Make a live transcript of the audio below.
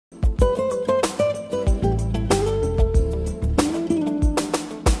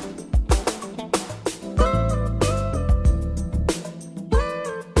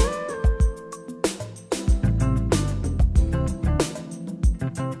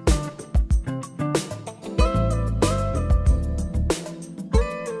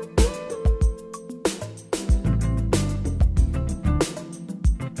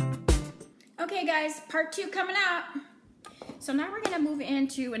part 2 coming up. So now we're gonna move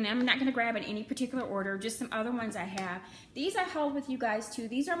into, and I'm not gonna grab in any particular order, just some other ones I have. These I hauled with you guys too.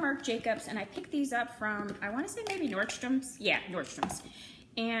 These are Marc Jacobs, and I picked these up from, I wanna say maybe Nordstrom's. Yeah, Nordstrom's.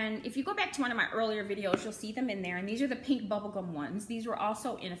 And if you go back to one of my earlier videos, you'll see them in there. And these are the pink bubblegum ones. These were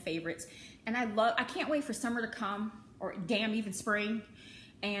also in a favorites. And I can't wait for summer to come, or damn, even spring.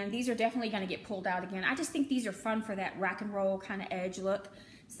 And these are definitely gonna get pulled out again. I just think these are fun for that rock and roll kind of edge look.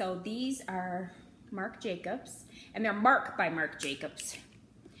 So these are Marc Jacobs, and they're Marc by Marc Jacobs.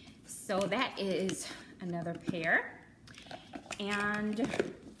 So that is another pair. And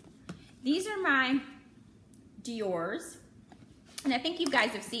these are my Dior's. And I think you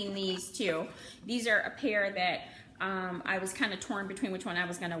guys have seen these too. These are a pair that I was kind of torn between which one I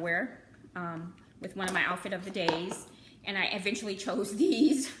was gonna wear with one of my outfit of the days. And I eventually chose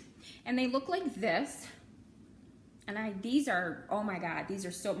these. And they look like this. And these are, oh my God, these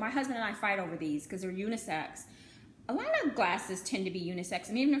are so, my husband and I fight over these because they're unisex. A lot of glasses tend to be unisex,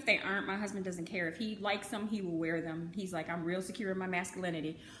 and even if they aren't, my husband doesn't care. If he likes them, he will wear them. He's like, I'm real secure in my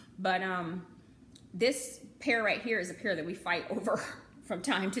masculinity. But this pair right here is a pair that we fight over from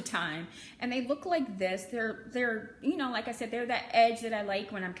time to time. And they look like this. They're, you know, like I said, they're that edge that I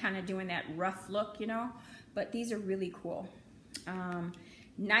like when I'm kind of doing that rough look, you know. But these are really cool.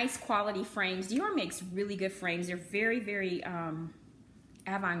 Nice quality frames. Dior makes really good frames. They're very, very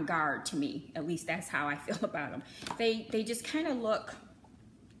avant-garde to me. At least that's how I feel about them. They just kind of look,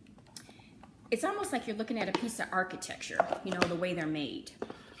 it's almost like you're looking at a piece of architecture, you know, the way they're made.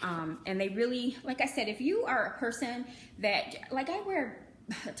 And they really, like I said, if you are a person that, like I wear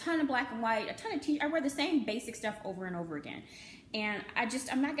a ton of black and white, a ton of I wear the same basic stuff over and over again. And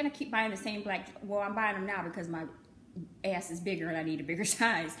I'm not gonna keep buying the same black, well, I'm buying them now because my ass is bigger and I need a bigger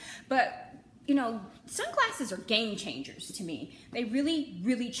size. But, you know, sunglasses are game changers to me. They really,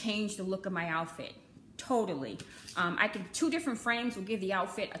 really change the look of my outfit. Totally. Two different frames will give the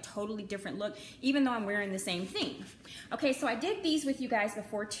outfit a totally different look, even though I'm wearing the same thing. Okay, so I did these with you guys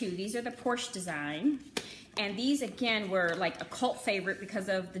before too. These are the Porsche design. And these, again, were like a cult favorite because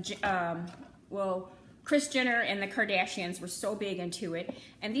of the, well, Kris Jenner and the Kardashians were so big into it.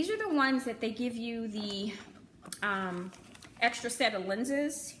 And these are the ones that they give you the extra set of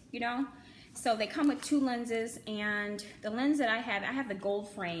lenses, you know. So they come with 2 lenses, and the lens that I have the gold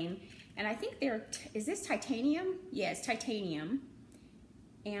frame, and I think is this titanium? Yeah, it's titanium.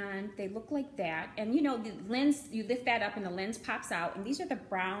 And they look like that. And you know, the lens, you lift that up and the lens pops out, and these are the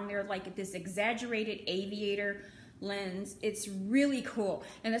brown, they're like this exaggerated aviator lens. It's really cool.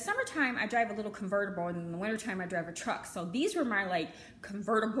 In the summertime, I drive a little convertible, and in the wintertime, I drive a truck. So these were my like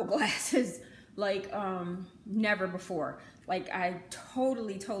convertible glasses, like never before. Like I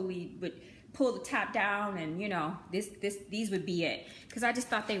totally would pull the top down, and you know, these would be it, because I just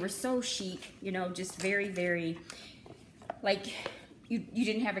thought they were so chic, you know, just very, very like you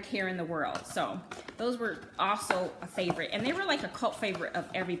didn't have a care in the world. So those were also a favorite, and they were like a cult favorite of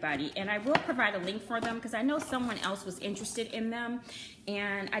everybody. And I will provide a link for them because I know someone else was interested in them,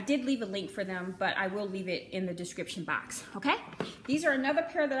 and I did leave a link for them, but I will leave it in the description box. Okay, these are another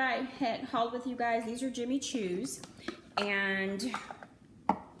pair that I had hauled with you guys. These are Jimmy Choo's, and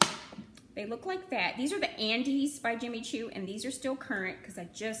they look like that. These are the Andes by Jimmy Choo, and these are still current because I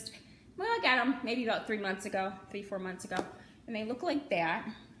got them maybe about 3 months ago, 3-4 months ago. And they look like that.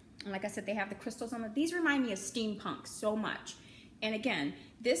 And like I said, they have the crystals on them. These remind me of steampunk so much. And again,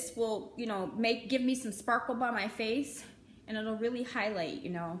 this will, you know, give me some sparkle by my face, and it'll really highlight,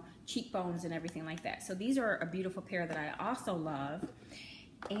 you know, cheekbones and everything like that. So these are a beautiful pair that I also love.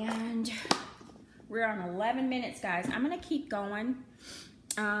 And we're on 11 minutes, guys. I'm gonna keep going.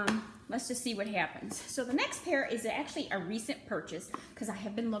 Let's just see what happens. So the next pair is actually a recent purchase because I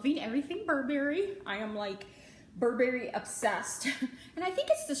have been loving everything Burberry. I am like Burberry obsessed. And I think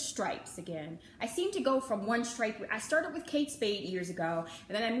it's the stripes again. I seem to go from one stripe. I started with Kate Spade years ago,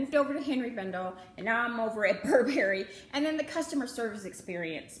 and then I moved over to Henry Bendel, and now I'm over at Burberry. And then the customer service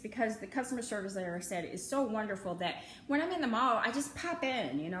experience, because the customer service, like I said, is so wonderful that when I'm in the mall, I just pop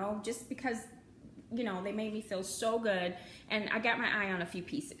in, you know, just because, you know, they made me feel so good, and I got my eye on a few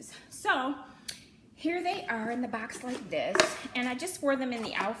pieces. So here they are in the box like this, and I just wore them in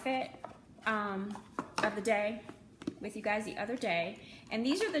the outfit of the day with you guys the other day. And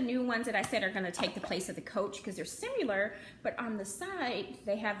these are the new ones that I said are going to take the place of the Coach because they're similar, but on the side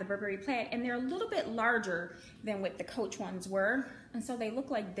they have the Burberry plaid, and they're a little bit larger than what the Coach ones were, and so they look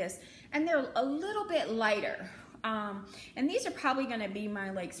like this, and they're a little bit lighter. And these are probably going to be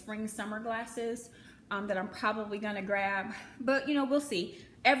my like spring summer glasses that I'm probably going to grab, but you know, we'll see.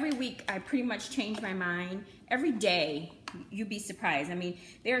 Every week I pretty much change my mind. Every day, you'd be surprised. I mean,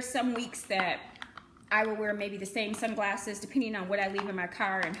 there are some weeks that I will wear maybe the same sunglasses depending on what I leave in my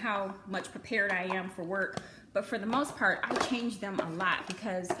car and how much prepared I am for work. But for the most part, I change them a lot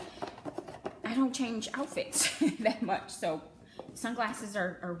because I don't change outfits that much. So sunglasses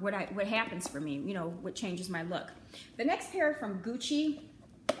are what happens for me, you know, what changes my look. The next pair are from Gucci.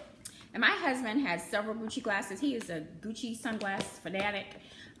 And my husband has several Gucci glasses. He is a Gucci sunglass fanatic.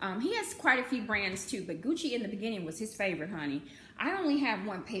 He has quite a few brands too, but Gucci in the beginning was his favorite, honey. I only have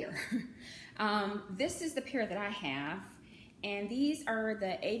one pair. This is the pair that I have, and these are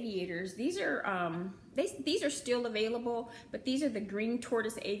the aviators. These are still available, but these are the green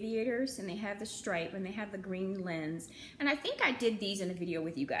tortoise aviators, and they have the stripe and they have the green lens. And I think I did these in a video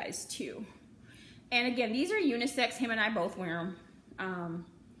with you guys too. And again, these are unisex. Him and I both wear them.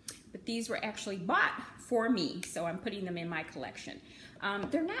 But these were actually bought for me, so I'm putting them in my collection.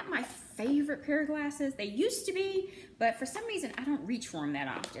 They're not my favorite pair of glasses. They used to be, but for some reason I don't reach for them that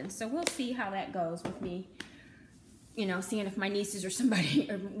often. So we'll see how that goes with me, you know, seeing if my nieces or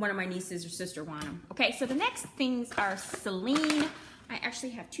somebody, or one of my nieces or sister want them. Okay, so the next things are Celine. I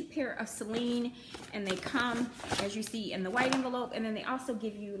actually have two pair of Celine, and they come, as you see, in the white envelope, and then they also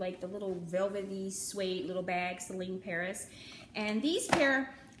give you like the little velvety suede little bag, Celine Paris. And these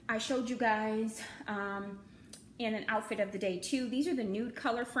pair, I showed you guys in an outfit of the day too. These are the nude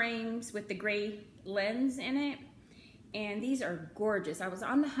color frames with the gray lens in it. And these are gorgeous. I was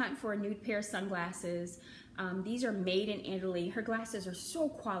on the hunt for a nude pair of sunglasses. These are made in Italy. Her glasses are so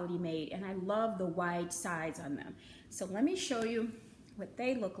quality made, and I love the wide sides on them. So let me show you what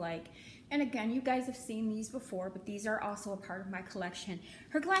they look like. And again, you guys have seen these before, but these are also a part of my collection.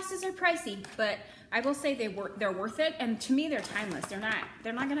 Her glasses are pricey, but I will say they're worth it, and to me they're timeless. They're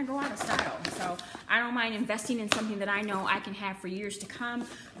not gonna go out of style. So I don't mind investing in something that I know I can have for years to come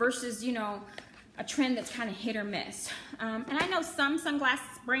versus, you know, a trend that's kind of hit or miss. And I know some sunglass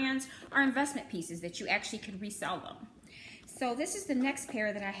brands are investment pieces that you actually could resell them. So this is the next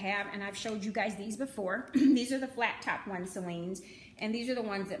pair that I have, and I've showed you guys these before. These are the flat top ones, Celine's. And these are the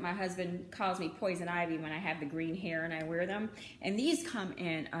ones that my husband calls me poison ivy when I have the green hair and I wear them. And these come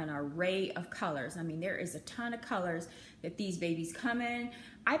in an array of colors. I mean, there is a ton of colors that these babies come in.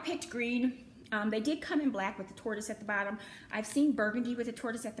 I picked green. They did come in black with the tortoise at the bottom. I've seen burgundy with the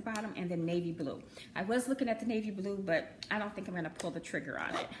tortoise at the bottom, and then navy blue. I was looking at the navy blue, but I don't think I'm gonna pull the trigger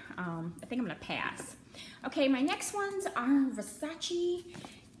on it. I think I'm gonna pass. Okay, my next ones are Versace.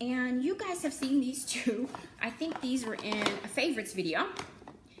 And you guys have seen these too. I think these were in a favorites video.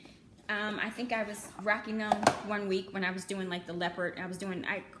 I think I was rocking them one week when I was doing like the leopard. I was doing,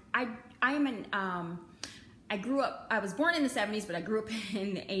 I grew up, I was born in the 70s, but I grew up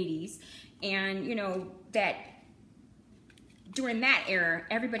in the 80s. And you know, that during that era,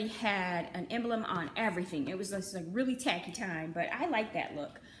 everybody had an emblem on everything. It was just a really tacky time, but I like that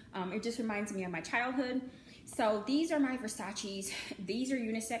look. It just reminds me of my childhood. So these are my Versace's. These are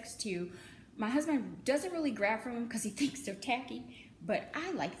unisex too. My husband doesn't really grab from them because he thinks they're tacky, but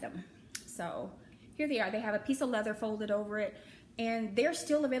I like them. So here they are. They have a piece of leather folded over it, and they're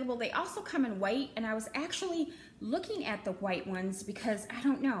still available. They also come in white, and I was actually looking at the white ones because I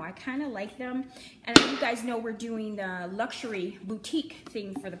don't know, I kind of like them. And you guys know we're doing the luxury boutique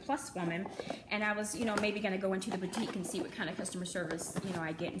thing for the plus woman, and I was, you know, maybe gonna go into the boutique and see what kind of customer service, you know,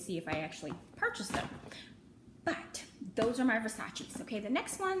 I get and see if I actually purchase them. But those are my Versace's. Okay, the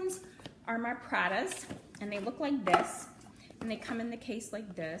next ones are my Pradas, and they look like this, and they come in the case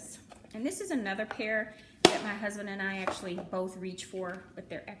like this. And this is another pair that my husband and I actually both reach for, but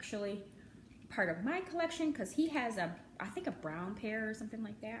they're actually part of my collection because he has I think a brown pair or something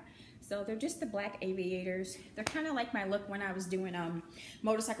like that. So they're just the black aviators. They're kind of like my look when I was doing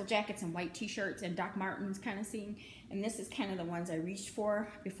motorcycle jackets and white t-shirts and Doc Martens kind of scene. And this is kind of the ones I reached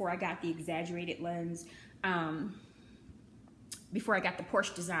for before I got the exaggerated lens, before I got the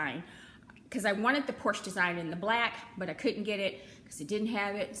Porsche design. Because I wanted the Porsche design in the black, but I couldn't get it because it didn't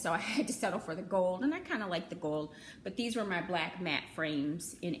have it, so I had to settle for the gold, and I kind of like the gold. But these were my black matte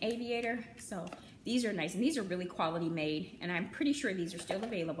frames in aviator, so these are nice, and these are really quality made, and I'm pretty sure these are still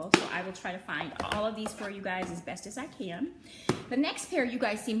available, so I will try to find all of these for you guys as best as I can. The next pair you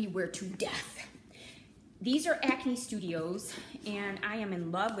guys see me wear to death. These are Acne Studios, and I am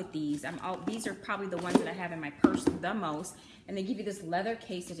in love with these. These are probably the ones that I have in my purse the most, and they give you this leather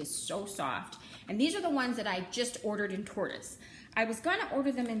case that is so soft. And these are the ones that I just ordered in tortoise. I was gonna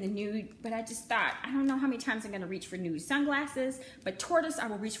order them in the nude, but I just thought, I don't know how many times I'm gonna reach for nude sunglasses, but tortoise I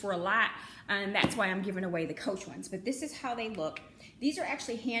will reach for a lot, and that's why I'm giving away the Coach ones. But this is how they look. These are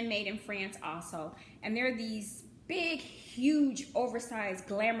actually handmade in France also, and they're these big, huge, oversized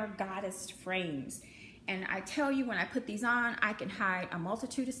glamour goddess frames. And I tell you, when I put these on, I can hide a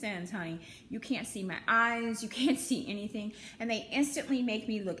multitude of sins, honey. You can't see my eyes, you can't see anything. And they instantly make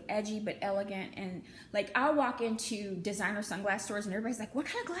me look edgy but elegant. And like, I'll walk into designer sunglass stores and everybody's like, what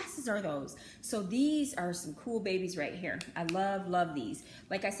kind of glasses are those? So these are some cool babies right here. I love these.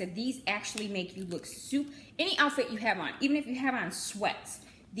 Like I said, these actually make you look any outfit you have on, even if you have on sweats,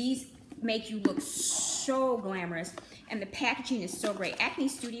 these make you look so glamorous. And the packaging is so great. Acne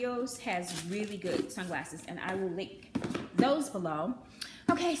Studios has really good sunglasses, and I will link those below.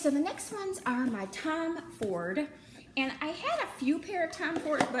 Okay, so the next ones are my Tom Ford. And I had a few pair of Tom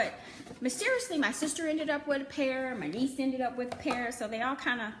Ford, but mysteriously my sister ended up with a pair, my niece ended up with a pair, so they all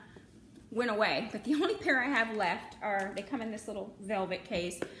kind of went away. But the only pair I have left are, they come in this little velvet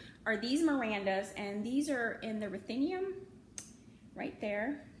case, are these Mirandas, and these are in the ruthenium right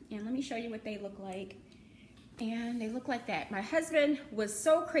there. And let me show you what they look like. And they look like that. My husband was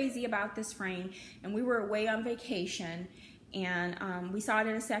so crazy about this frame, and we were away on vacation, and we saw it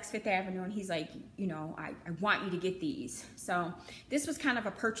in Saks Fifth Avenue, and he's like, you know, I want you to get these. So this was kind of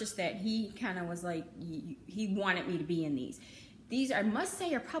a purchase that he kind of was like, he wanted me to be in these. These, I must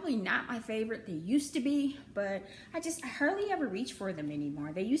say, are probably not my favorite. They used to be, but I hardly ever reach for them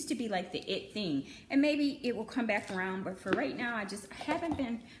anymore. They used to be like the it thing, and maybe it will come back around, but for right now, I haven't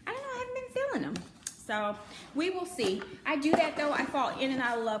been feeling them. So we will see. I do that though. I fall in and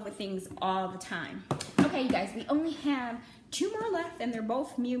out of love with things all the time. Okay, you guys, we only have 2 more left, and they're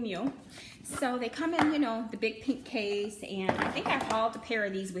both Miu Miu. So they come in, you know, the big pink case, and I think I hauled a pair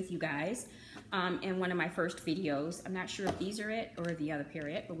of these with you guys in one of my first videos. I'm not sure if these are it or the other pair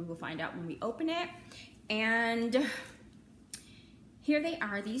it, but we will find out when we open it. And here they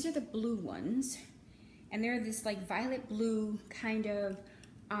are. These are the blue ones, and they're this like violet blue kind of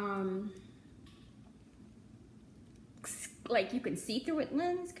like you can see through it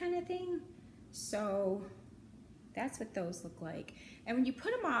lens kind of thing. So that's what those look like. And when you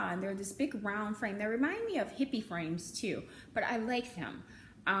put them on, they're this big round frame. They remind me of hippie frames too, but I like them.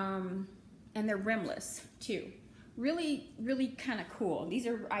 And they're rimless too. Really kind of cool. These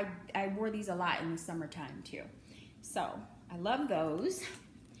are, I wore these a lot in the summertime too. So I love those.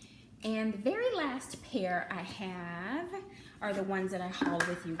 And the very last pair I have are the ones that I hauled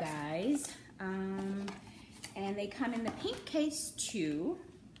with you guys. And they come in the pink case too,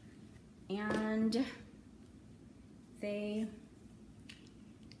 and they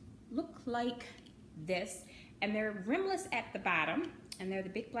look like this, and they're rimless at the bottom, and they're the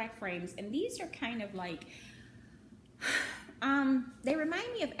big black frames, and these are kind of like, they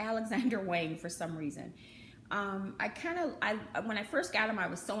remind me of Alexander Wang for some reason. When I first got them, I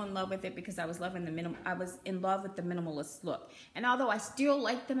was so in love with it because I was in love with the minimalist look, and although I still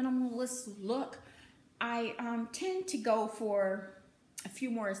like the minimalist look, I tend to go for a few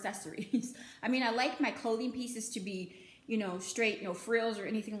more accessories. I mean, I like my clothing pieces to be, you know, straight, no frills or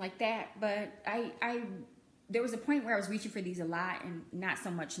anything like that, but there was a point where I was reaching for these a lot, and not so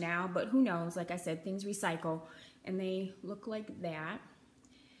much now, but who knows? Like I said, things recycle, and they look like that.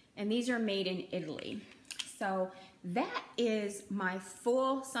 And these are made in Italy. So that is my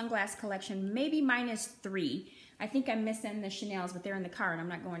full sunglass collection, maybe minus 3. I think I'm missing the Chanel's, but they're in the car, and I'm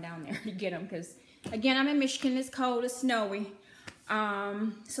not going down there to get them because, again, I'm in Michigan. It's cold. It's snowy.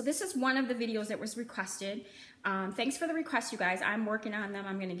 So this is one of the videos that was requested. Thanks for the request, you guys. I'm working on them.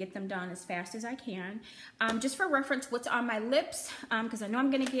 I'm going to get them done as fast as I can. Just for reference, what's on my lips, because I know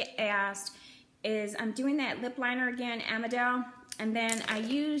I'm going to get asked, is I'm doing that lip liner again, Amadel. And then I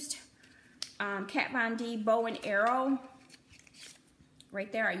used Kat Von D Bow and Arrow.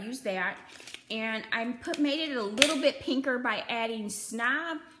 Right there, I used that. And I made it a little bit pinker by adding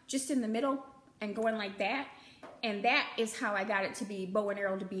Snob just in the middle and going like that. And that is how I got it to be, Bow and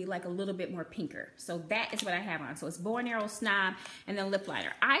Arrow, to be like a little bit more pinker. So that is what I have on. So it's Bow and Arrow, Snob, and then lip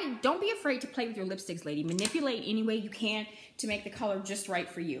liner. Don't be afraid to play with your lipsticks, lady. Manipulate any way you can to make the color just right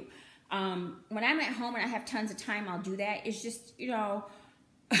for you. When I'm at home and I have tons of time, I'll do that. It's just, you know,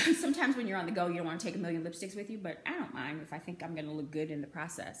 sometimes when you're on the go, you don't want to take a million lipsticks with you, but I don't mind if I think I'm going to look good in the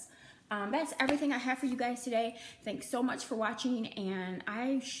process. That's everything I have for you guys today. Thanks so much for watching, and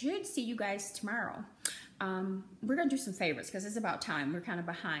I should see you guys tomorrow. We're going to do some favorites because it's about time. We're kind of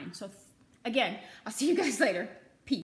behind. So, again, I'll see you guys later.